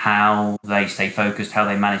to how they stay focused, how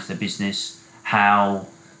they manage their business, how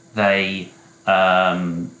they,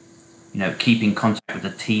 keep in contact with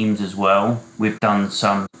the teams as well. We've done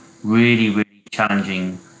some really, really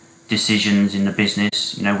challenging decisions in the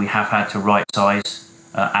business. We have had to right size,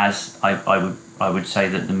 as I would say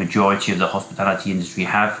that the majority of the hospitality industry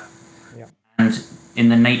have. Yeah. And in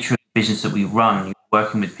the nature of the business that we run, you're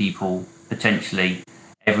working with people potentially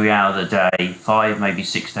every hour of the day, 5, maybe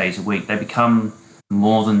 6 days a week. They become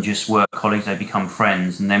more than just work colleagues, they become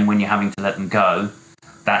friends. And then when you're having to let them go,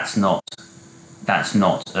 that's not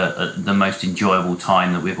the most enjoyable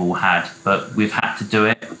time that we've all had, but we've had to do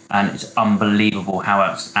it, and it's unbelievable how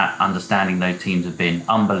understanding those teams have been.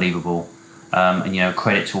 Unbelievable. And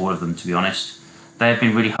credit to all of them, to be honest. They've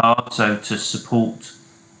been really hard, so to support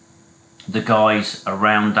the guys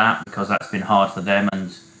around that, because that's been hard for them.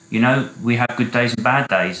 And we have good days and bad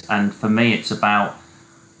days, and for me it's about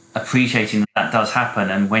appreciating that does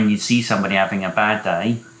happen. And when you see somebody having a bad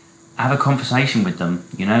day, have a conversation with them.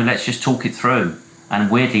 Let's just talk it through.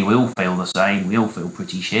 And weirdly, we all feel the same. We all feel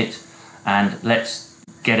pretty shit. And let's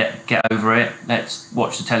get over it. Let's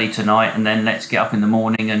watch the telly tonight, and then let's get up in the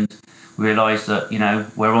morning and realise that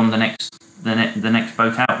we're on the next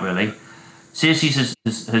boat out. Really, Searcy's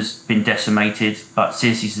has been decimated, but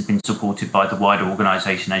Searcy's has been supported by the wider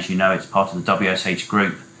organisation. As you know, it's part of the WSH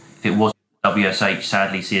group. If it wasn't WSH,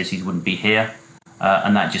 sadly, Searcy's wouldn't be here.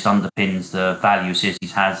 And that just underpins the value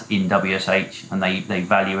Searcy's has in WSH, and they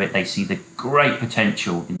value it. They see the great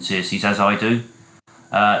potential in Searcy's, as I do.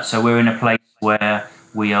 So we're in a place where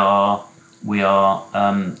we are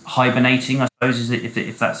hibernating, I suppose,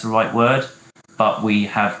 if that's the right word. But we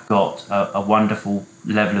have got a wonderful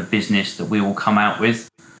level of business that we will come out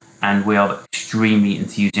with, and we are extremely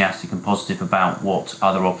enthusiastic and positive about what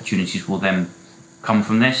other opportunities will then come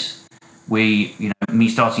from this. Me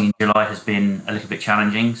starting in July has been a little bit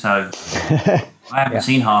challenging, so I haven't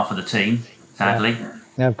seen half of the team, sadly.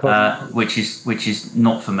 Yeah, of course. Which is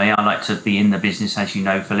not for me. I like to be in the business, as you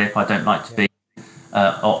know, Philip. I don't like to be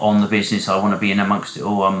on the business. I want to be in amongst it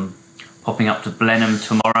all. I'm popping up to Blenheim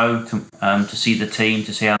tomorrow to see the team,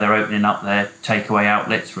 to see how they're opening up their takeaway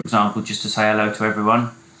outlets, for example, just to say hello to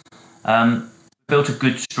everyone. Built a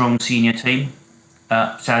good, strong senior team.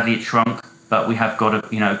 Sadly, it shrunk, but we have got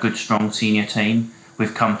a good, strong senior team.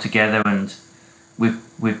 We've come together and we've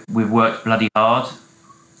worked bloody hard,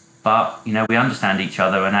 but we understand each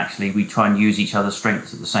other, and actually we try and use each other's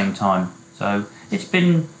strengths at the same time. So it's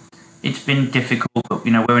been difficult, but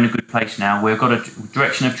we're in a good place now. We've got a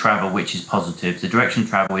direction of travel which is positive. The direction of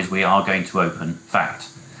travel is we are going to open, fact,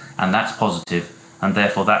 and that's positive, and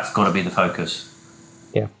therefore that's got to be the focus.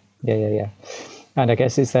 Yeah. And I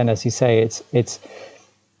guess it's then, as you say, it's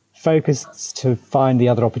focused to find the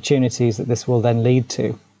other opportunities that this will then lead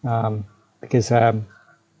to, because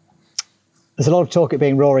there's a lot of talk it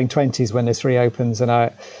being Roaring Twenties when this reopens, and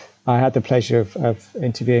I had the pleasure of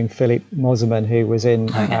interviewing Philippe Mosiman, who was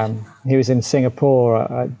in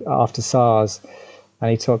Singapore after SARS,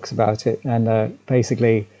 and he talks about it. And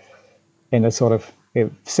basically, in a sort of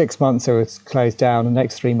 6 months, it was closed down. The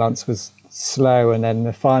next 3 months was slow, and then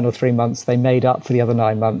the final 3 months they made up for the other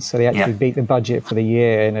 9 months. So they actually beat the budget for the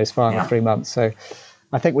year in those final 3 months. So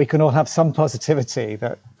I think we can all have some positivity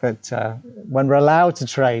that when we're allowed to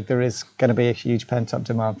trade, there is going to be a huge pent-up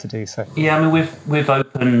demand to do so. Yeah, I mean, we've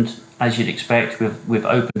opened, as you'd expect, we've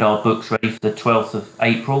opened our books ready for the 12th of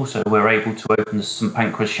April, so we're able to open the St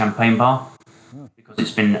Pancras Champagne Bar because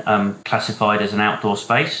it's been classified as an outdoor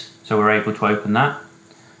space, so we're able to open that.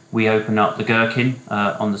 We open up the Gherkin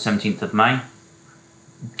on the 17th of May.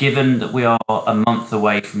 Given that we are a month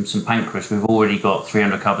away from St Pancras, we've already got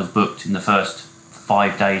 300 covers booked in the first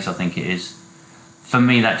 5 days, I think it is. For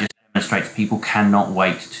me, that just demonstrates people cannot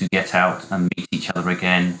wait to get out and meet each other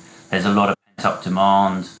again. There's a lot of pent-up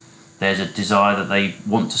demand. There's a desire that they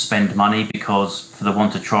want to spend money because, for the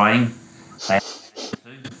want of trying, they have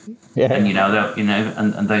to.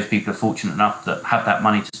 And and those people are fortunate enough that have that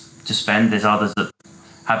money to spend. There's others that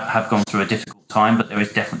have gone through a difficult time, but there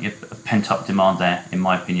is definitely a pent-up demand there, in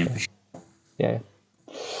my opinion. For sure. Yeah,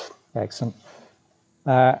 excellent.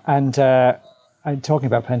 And talking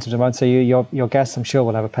about pent-up demand, so your guests, I'm sure,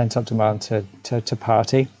 will have a pent-up demand to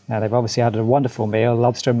party. Now, they've obviously had a wonderful meal: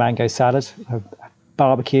 lobster and mango salad, a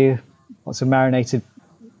barbecue, lots of marinated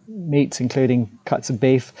meats, including cuts of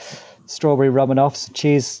beef, strawberry romanoffs,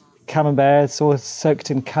 cheese camembert, all soaked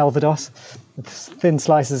in Calvados, with thin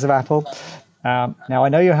slices of apple. Now, I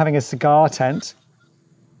know you're having a cigar tent,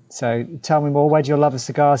 so tell me more. Where do your love of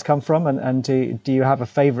cigars come from, and do you have a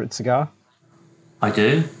favourite cigar? I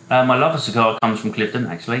do. My love of cigar comes from Clifton,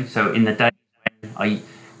 actually. So in the day when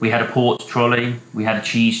we had a port trolley, we had a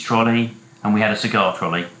cheese trolley, and we had a cigar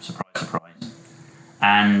trolley. Surprise, surprise.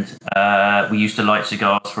 And we used to light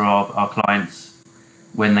cigars for our clients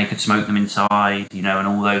when they could smoke them inside, and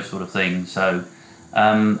all those sort of things. So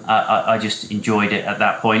I just enjoyed it at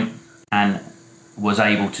that point and was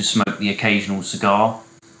able to smoke the occasional cigar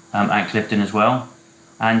at Clifton as well.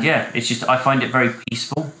 And yeah, it's just, I find it very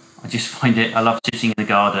peaceful. I love sitting in the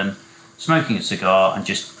garden, smoking a cigar and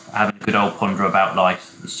just having a good old ponder about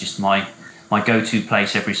life. It's just my go-to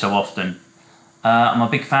place every so often. I'm a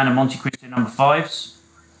big fan of Monte Cristo No. 5s.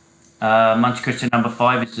 Monte Cristo No.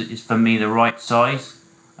 5 is for me the right size.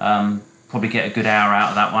 Probably get a good hour out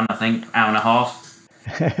of that one, I think, hour and a half.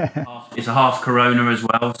 It's a half Corona as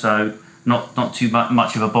well, so not too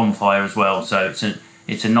much of a bonfire as well. So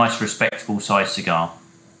it's a nice, respectable size cigar.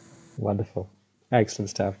 Wonderful. Excellent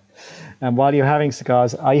stuff. And while you're having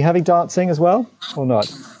cigars, are you having dancing as well or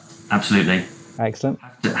not? Absolutely. Excellent.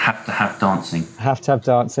 Have to have dancing. Have to have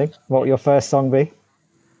dancing. What will your first song be?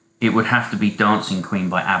 It would have to be Dancing Queen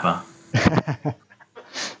by ABBA.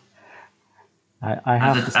 I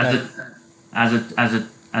have to say,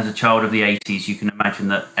 as a child of the 80s, you can imagine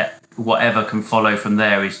that whatever can follow from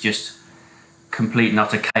there is just complete and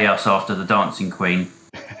utter chaos after the Dancing Queen.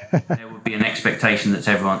 There would be an expectation that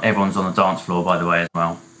everyone's on the dance floor, by the way, as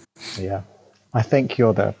well. Yeah. I think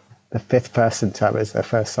you're the fifth person to have as their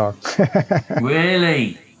first song.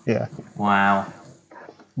 Really? Yeah. Wow.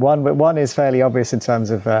 One is fairly obvious in terms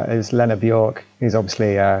of is Lena Bjork, who's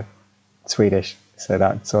obviously Swedish, so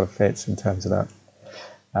that sort of fits in terms of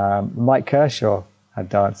that. Mike Kershaw had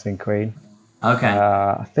Dancing Queen. Okay.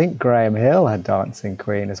 I think Graham Hill had Dancing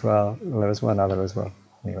Queen as well. There was one other as well.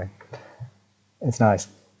 Anyway, it's nice.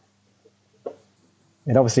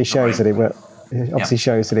 It obviously shows that it will. It obviously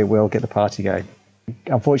shows that it will get the party going.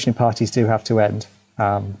 Unfortunately, parties do have to end.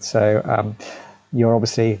 So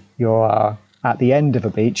you're at the end of a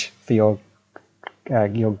beach for your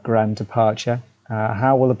grand departure.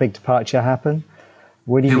 How will a big departure happen?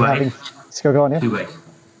 Will you be having? Go on, yeah. 2 ways.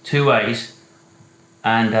 2 ways.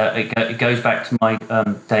 and it goes back to my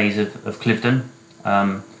days of Cliveden.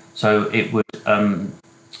 So it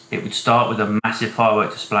would start with a massive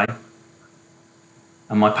firework display.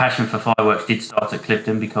 And my passion for fireworks did start at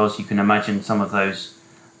Cliveden, because you can imagine some of those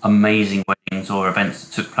amazing weddings or events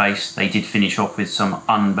that took place. They did finish off with some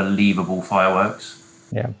unbelievable fireworks.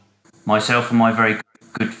 Yeah. Myself and my very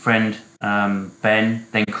good friend Ben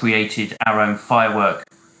then created our own firework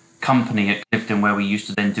company at Cliveden, where we used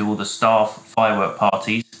to then do all the staff firework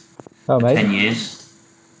parties for 10 years,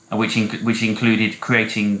 which included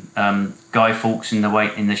creating Guy Fawkes in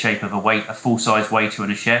the shape of a full-size waiter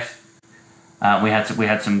and a chef. We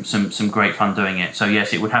had some great fun doing it. So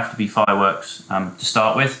yes, it would have to be fireworks to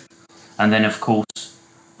start with, and then of course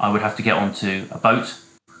I would have to get onto a boat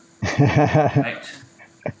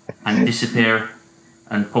and disappear,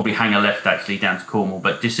 and probably hang a left actually down to Cornwall,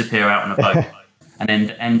 but disappear out on a boat and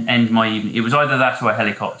end my evening. It was either that or a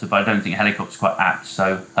helicopter, but I don't think a helicopter's quite apt.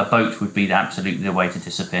 So a boat would be absolutely the way to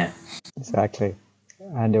disappear. Exactly.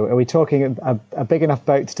 And are we talking a big enough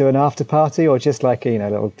boat to do an after party, or just like a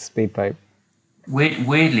little speedboat?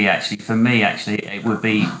 Weirdly, actually, for me, it would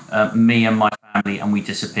be me and my family, and we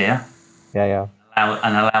disappear. Yeah.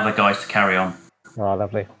 Allow the guys to carry on. Oh,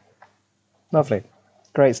 lovely,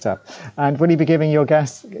 great stuff. And will you be giving your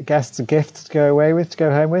guests a gift to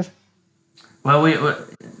go home with? Well,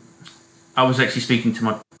 I was actually speaking to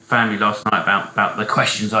my family last night about the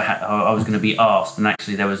questions I was going to be asked, and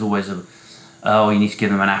actually there was always you need to give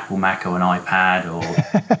them an Apple Mac or an iPad or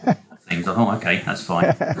things. I thought, okay, that's fine.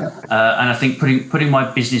 And I think putting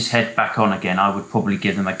my business head back on again, I would probably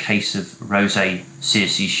give them a case of Rosé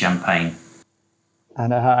CSC champagne.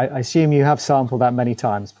 And I assume you have sampled that many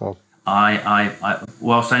times, Paul. I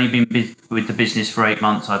whilst only been with the business for 8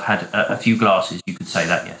 months, I've had a few glasses. You could say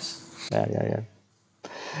that, yes. Yeah.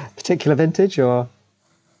 Particular vintage, or?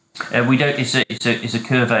 We don't. It's a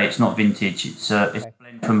cuvée. It's not vintage. It's a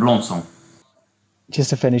blend from Blançon. Just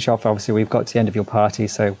to finish off, obviously we've got to the end of your party,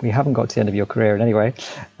 so we haven't got to the end of your career in any way.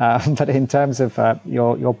 But in terms of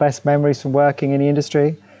your best memories from working in the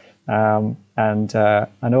industry, and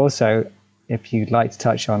also if you'd like to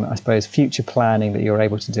touch on, I suppose, future planning that you're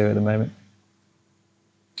able to do at the moment.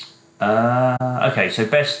 Okay, so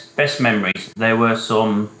best memories. There were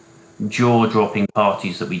some jaw-dropping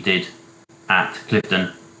parties that we did at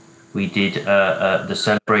Cliveden. We did the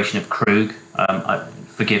celebration of Krug.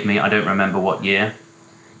 Forgive me, I don't remember what year.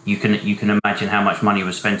 You can imagine how much money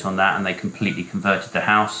was spent on that, and they completely converted the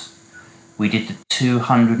house. We did the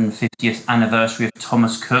 250th anniversary of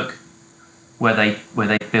Thomas Cook, where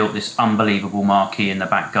they built this unbelievable marquee in the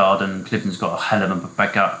back garden. Cliveden's got a hell of a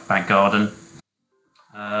back garden.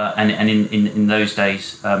 And in those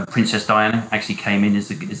days, Princess Diana actually came in as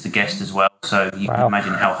the guest as well. So you can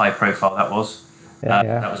imagine how high profile that was. Yeah.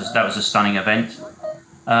 That was a stunning event.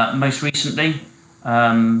 Most recently,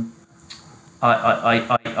 I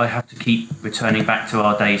have to keep returning back to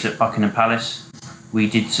our days at Buckingham Palace. We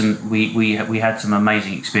had some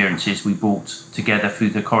amazing experiences. We brought together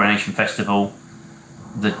through the Coronation Festival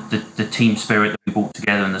the team spirit that we brought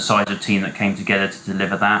together, and the size of team that came together to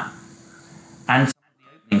deliver that. And some of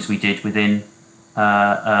the openings we did within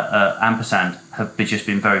Ampersand have just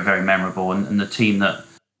been very, very memorable. And the team that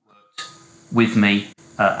worked with me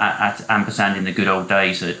at Ampersand in the good old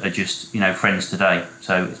days are just friends today.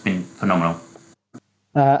 So it's been phenomenal.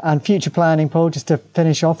 And future planning, Paul, just to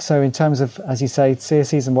finish off. So in terms of, as you say,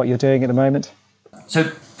 CSCs and what you're doing at the moment. So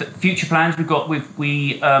future plans we've got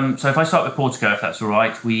so if I start with Portico, if that's all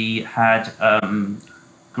right, we had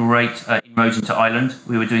great inroads into Ireland.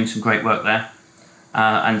 We were doing some great work there,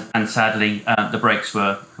 and sadly the brakes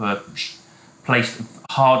were placed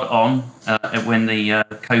hard on when the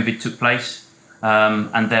COVID took place,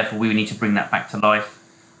 and therefore we need to bring that back to life.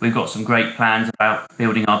 We've got some great plans about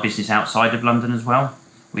building our business outside of London as well.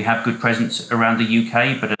 We have good presence around the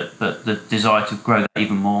UK, but the desire to grow that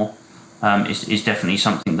even more is definitely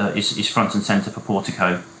something that is front and centre for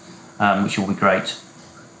Portico, which will be great.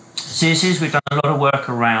 CSCs, we've done a lot of work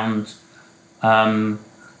around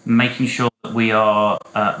making sure that we are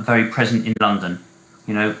very present in London.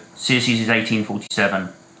 CSCs is 1847.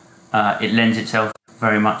 It lends itself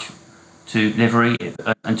very much to livery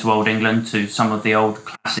and to Old England, to some of the old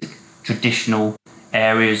classic traditional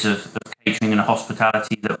areas of catering and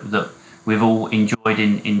hospitality that we've all enjoyed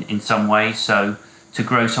in some ways. So to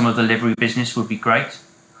grow some of the livery business would be great.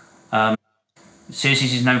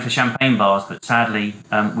 CSCs is known for champagne bars, but sadly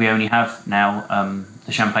we only have now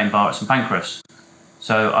the champagne bar at St Pancras.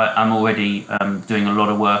 So I'm already doing a lot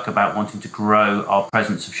of work about wanting to grow our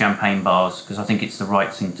presence of champagne bars, because I think it's the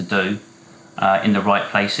right thing to do in the right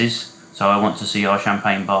places. So I want to see our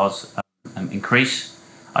champagne bars increase.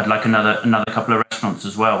 I'd like another couple of restaurants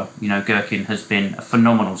as well. You know, Gherkin has been a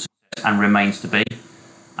phenomenal success and remains to be.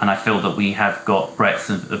 And I feel that we have got breadth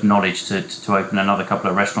of knowledge to open another couple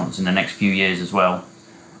of restaurants in the next few years as well.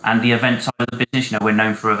 And the event side of the business, you know, we're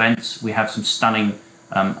known for events. We have some stunning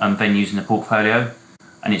venues in the portfolio,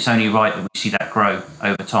 and it's only right that we see that grow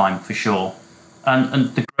over time for sure.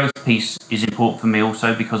 And the growth piece is important for me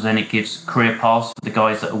also, because then it gives career paths for the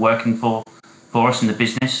guys that are working for us in the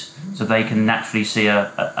business, so they can naturally see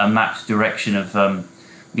a mapped direction of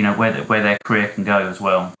you know, where their career can go as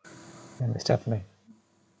well. Yeah, most definitely.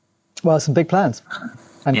 Well, some big plans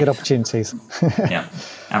and good opportunities. Yeah,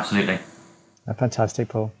 absolutely. Fantastic,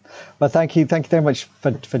 Paul. Well, thank you very much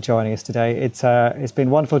for joining us today. It's been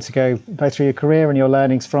wonderful to go through your career and your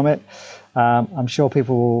learnings from it. I'm sure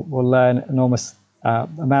people will learn enormous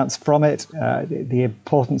amounts from it. The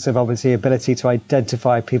importance of obviously ability to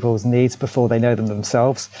identify people's needs before they know them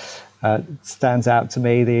themselves stands out to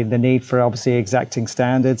me. The need for obviously exacting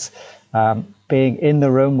standards, being in the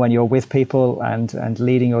room when you're with people and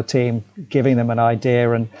leading your team, giving them an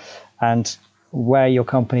idea and where your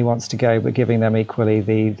company wants to go, but giving them equally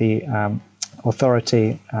the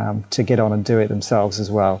authority to get on and do it themselves as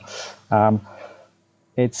well.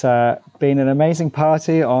 It's been an amazing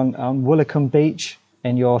party on Woolacombe Beach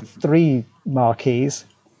in your 3 marquees,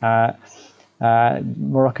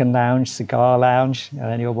 Moroccan Lounge, Cigar Lounge, and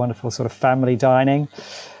then your wonderful sort of family dining.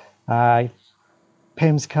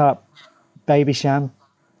 Pimm's Cup, Babycham,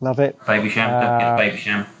 love it. Babycham, don't forget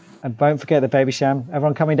Babycham. And don't forget the Babycham.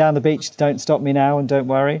 Everyone coming down the beach, don't stop me now and don't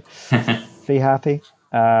worry. Be happy.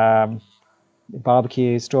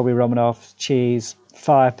 Barbecue, strawberry Romanoff, cheese,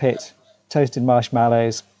 fire pit, toasted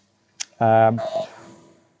marshmallows.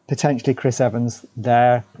 Potentially Chris Evans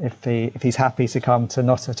there if he's happy to come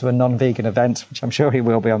to a non-vegan event, which I'm sure he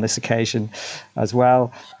will be on this occasion as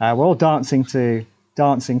well. We're all dancing to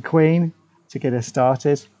Dancing Queen to get us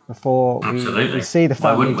started before we see the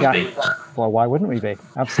family. Well, why wouldn't we be?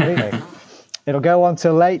 Absolutely. It'll go on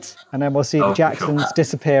till late, and then we'll see the Jacksons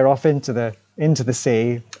disappear off into the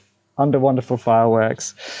sea under wonderful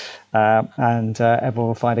fireworks, and everyone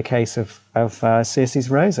will find a case of Circe's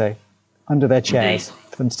Rosé under their chairs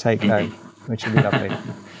for them to take note, which would be lovely.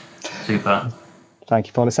 Super. Thank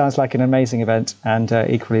you, Paul. It sounds like an amazing event, and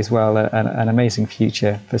equally as well an amazing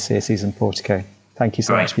future for Circe's and Portico. Thank you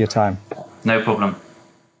so much for your time. No problem.